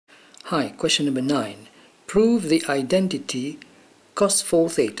Hi, question number 9. Prove the identity cos 4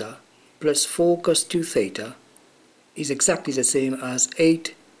 theta plus 4 cos 2 theta is exactly the same as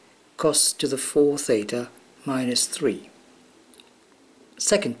 8 cos to the 4 theta minus 3.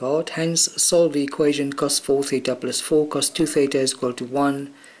 Second part, hence solve the equation cos 4 theta plus 4 cos 2 theta is equal to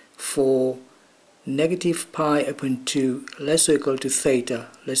 1 for negative pi upon 2 less or equal to theta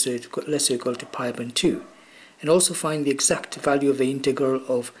less or equal to pi upon 2. And also find the exact value of the integral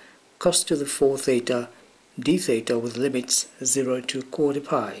of cos to the 4 theta d theta with limits 0 to quarter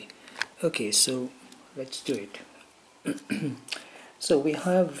pi. Okay, so let's do it. So we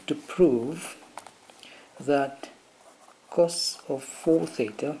have to prove that cos of 4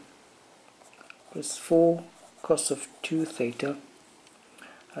 theta plus 4 cos of 2 theta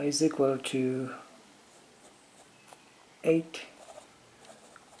is equal to 8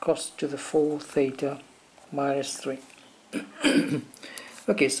 cos to the 4 theta minus 3.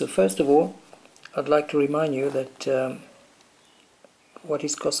 Okay, so first of all, I'd like to remind you that what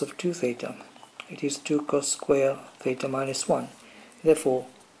is cos of 2 theta? It is 2 cos square theta minus 1. Therefore,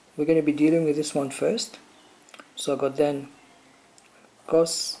 we're going to be dealing with this one first. So I got then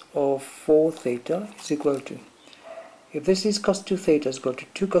cos of 4 theta is equal to, if this is cos 2 theta is equal to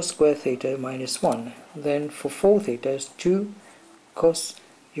 2 cos square theta minus 1, then for 4 theta is 2 cos,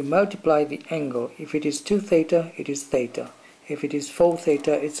 you multiply the angle. If it is 2 theta, it is theta. If it is 4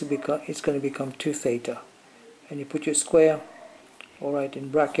 theta, it's going to become 2 theta. And you put your square, alright, in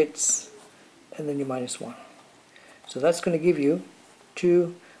brackets, and then you minus 1. So that's going to give you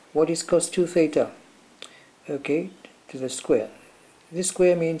 2, what is cos 2 theta? Okay, to the square. This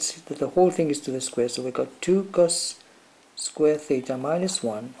square means that the whole thing is to the square. So we got 2 cos square theta minus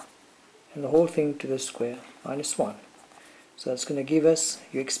 1, and the whole thing to the square, minus 1. So that's going to give us,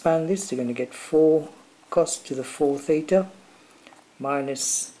 you expand this, you're going to get 4 cos to the 4 theta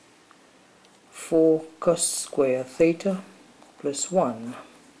minus 4 cos square theta plus 1,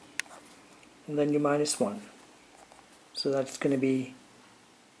 and then you minus 1. So that's going to be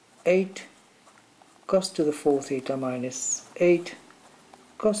 8 cos to the 4 theta minus 8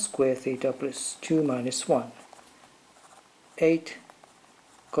 cos square theta plus 2 minus 1. 8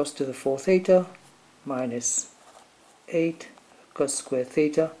 cos to the 4 theta minus 8 cos square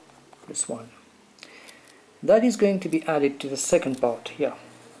theta plus 1. That is going to be added to the second part here.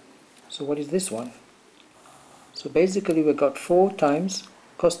 So what is this one? So basically we got 4 times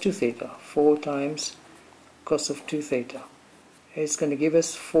cos 2 theta, 4 times cos of 2 theta. It's going to give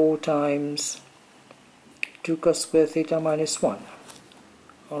us 4 times 2 cos square theta minus 1.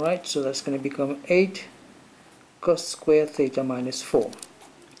 Alright, so that's going to become 8 cos square theta minus 4.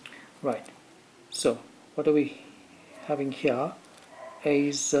 Right, so what are we having here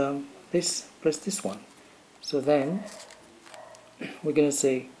is this plus this one. So then we're going to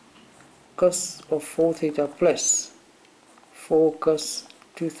say cos of 4 theta plus 4 cos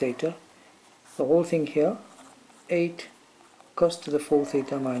 2 theta, the whole thing here, 8 cos to the 4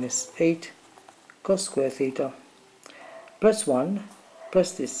 theta minus 8 cos square theta plus 1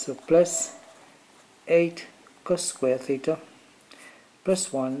 plus this, so plus 8 cos square theta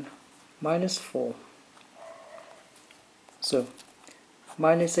plus 1 minus 4. So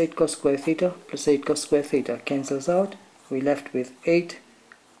minus 8 cos square theta plus 8 cos square theta cancels out. We're left with 8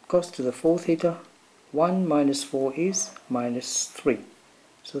 cos to the 4 theta. 1 minus 4 is minus 3.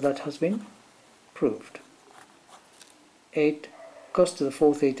 So that has been proved. 8 cos to the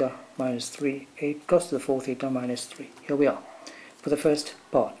 4 theta minus 3. 8 cos to the 4 theta minus 3. Here we are for the first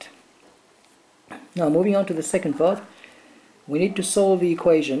part. Now moving on to the second part, we need to solve the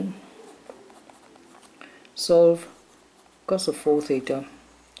equation. Solve cos of 4 theta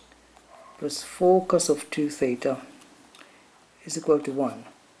plus 4 cos of 2 theta is equal to 1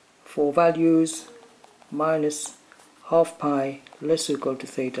 for values minus half pi less or equal to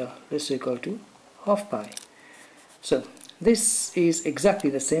theta less or equal to half pi. So this is exactly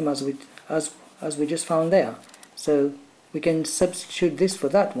the same as we just found there. So we can substitute this for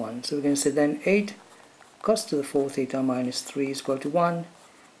that one. So we're going to say then 8 cos to the 4 theta minus 3 is equal to 1.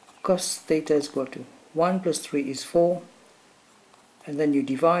 Cos theta is equal to 1 plus 3 is 4. And then you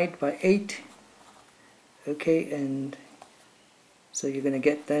divide by 8. Okay, and so you're going to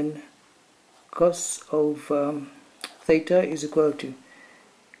get then cos of theta is equal to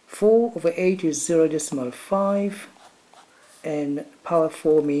 4 over 8 is 0.5, and power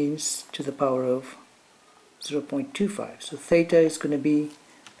 4 means to the power of 0.25. So theta is going to be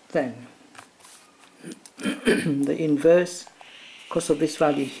then the inverse cos of this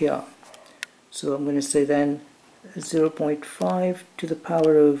value here. So I'm going to say then 0.5 to the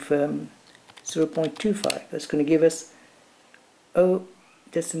power of 0.25. That's going to give us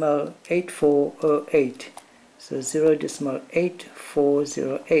 0.8408. So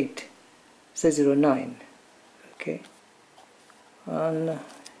 0.8408. So 09. Okay. And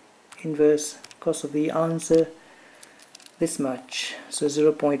inverse cos of the answer this much. So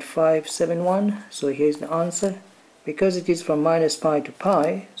 0.571. So here's the answer. Because it is from minus pi to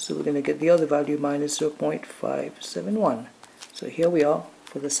pi, so we're going to get the other value minus 0.571. So here we are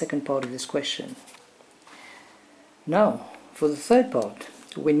for the second part of this question. Now, for the third part,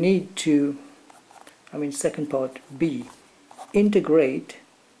 we need to, second part B, integrate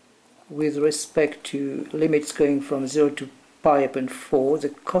with respect to limits going from 0 to pi upon 4, the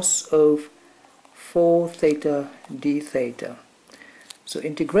cos of 4 theta d theta. So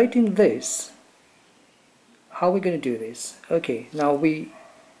integrating this, how are we going to do this? Okay, now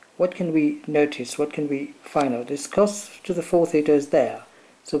what can we notice? What can we find out? This cos to the 4 theta is there,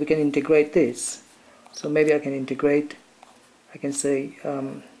 so we can integrate this. So maybe I can integrate, I can say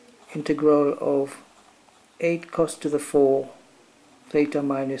integral of 8 cos to the 4 theta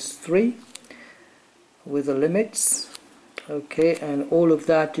minus 3 with the limits. Okay, and all of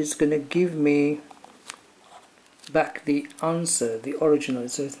that is going to give me back the answer, the original.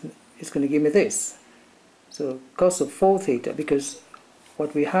 So it's going to give me this. So cos of 4 theta, because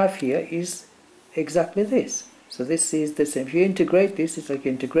what we have here is exactly this. So this is the same. If you integrate this, it's like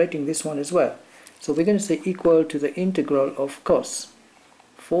integrating this one as well. So we're going to say equal to the integral of cos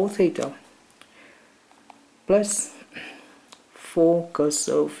 4 theta plus 4 cos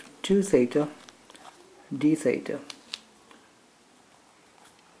of 2 theta d theta.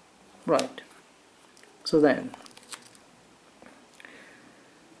 Right. So then,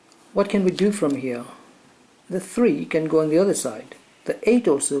 what can we do from here? The 3 can go on the other side. The 8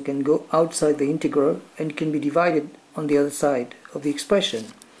 also can go outside the integral and can be divided on the other side of the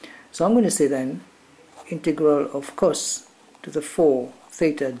expression. So I'm going to say then integral of cos to the 4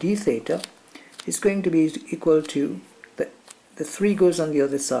 theta d theta is going to be equal to the 3 goes on the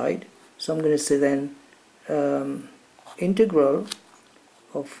other side. So I'm going to say then integral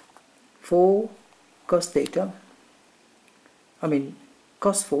of 4 cos theta,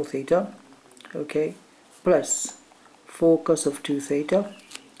 cos 4 theta, okay, plus 4 cos of 2 theta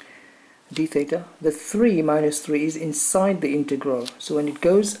d theta. The 3 minus 3 is inside the integral, so when it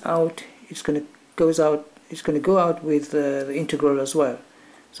goes out, it's going to go out with the integral as well.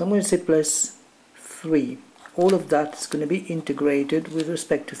 So I'm going to say plus 3. All of that is going to be integrated with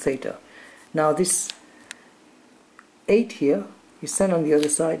respect to theta. Now this 8 here is sent on the other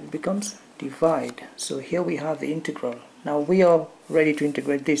side, it becomes divide. So here we have the integral. Now we are ready to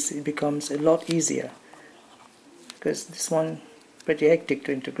integrate this. It becomes a lot easier because this one pretty hectic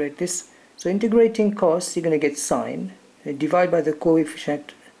to integrate this. So integrating cos, you're going to get sine, divide by the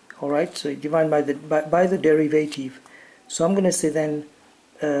coefficient. Alright, so you divide by the derivative. So I'm going to say then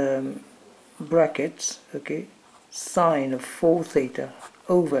brackets, okay, sine of 4 theta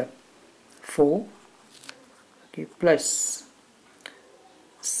over 4, okay, plus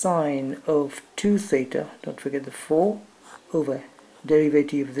sine of 2 theta, don't forget the 4, over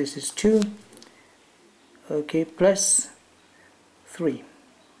derivative of this is 2, okay, plus 3.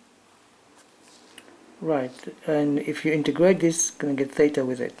 Right, and if you integrate this, you're going to get theta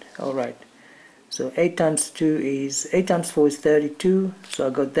with it. Alright, so 8 times 4 is 32, so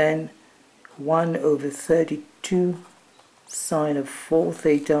I got then 1 over 32 sine of 4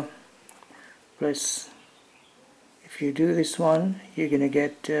 theta plus, if you do this one, you're going to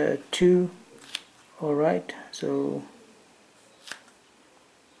get 2. Alright, so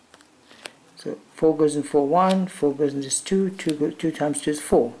 4 goes in 4, 1, 4 goes in this 2, 2 times 2 is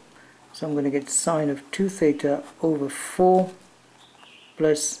 4. So I'm going to get sine of 2 theta over 4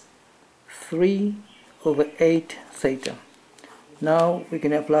 plus 3 over 8 theta. Now we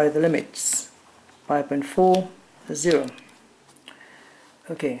can apply the limits. Pi upon 4 is 0.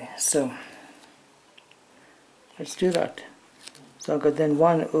 Okay, so let's do that. So I've got then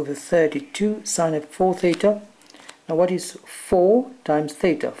 1 over 32 sine of 4 theta. Now what is 4 times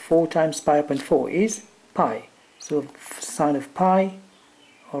theta? 4 times pi upon 4 is pi. So sine of pi,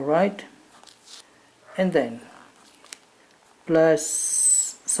 alright, and then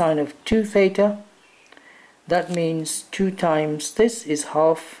plus sine of 2 theta. That means 2 times this is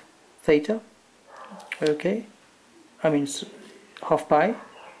half theta, okay, half pi.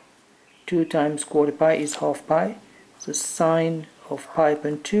 2 times quarter pi is half pi, so sine of pi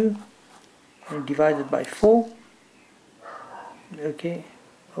upon 2 and divided by 4, okay,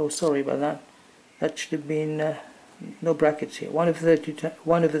 oh sorry about that, that should have been no brackets here, 1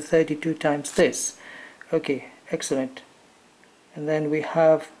 over 32 times this, okay, excellent, and then we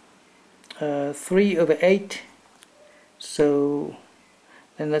have 3 over 8, so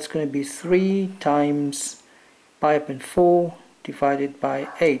then that's going to be 3 times pi upon 4 divided by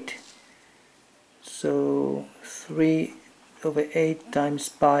 8. So 3 over 8 times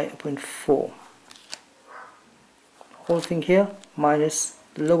pi upon 4. Whole thing here minus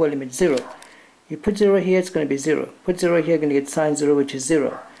the lower limit 0. You put 0 here, it's going to be 0. Put 0 here, you're going to get sine 0, which is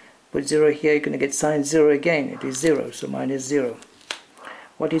 0. Put 0 here, you're going to get sine 0 again. It is 0, so minus 0.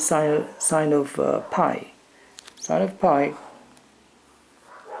 What is sine of pi? Sine of pi,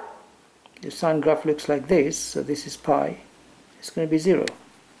 the sine graph looks like this, so this is pi. It's going to be 0.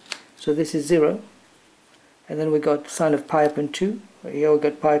 So this is 0. And then we got sine of pi upon 2. Here we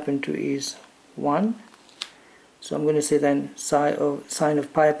got pi upon 2 is 1. So I'm going to say then sine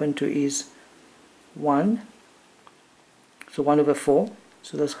of pi upon 2 is 1. So 1 over 4.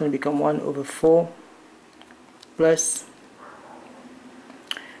 So that's going to become 1 over 4 plus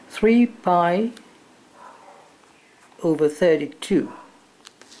 3 pi over 32.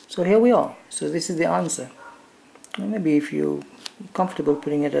 So here we are. So this is the answer. And maybe if you're comfortable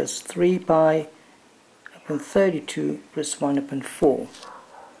putting it as 3 pi upon 32 plus 1 upon 4.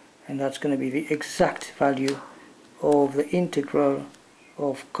 And that's going to be the exact value of the integral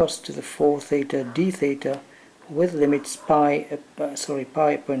of cos to the 4 theta d theta with limits pi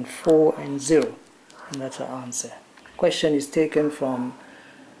upon 4 and 0. And that's our answer. Question is taken from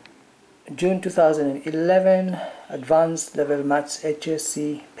June 2011, Advanced Level Maths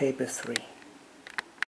HSC Paper 3.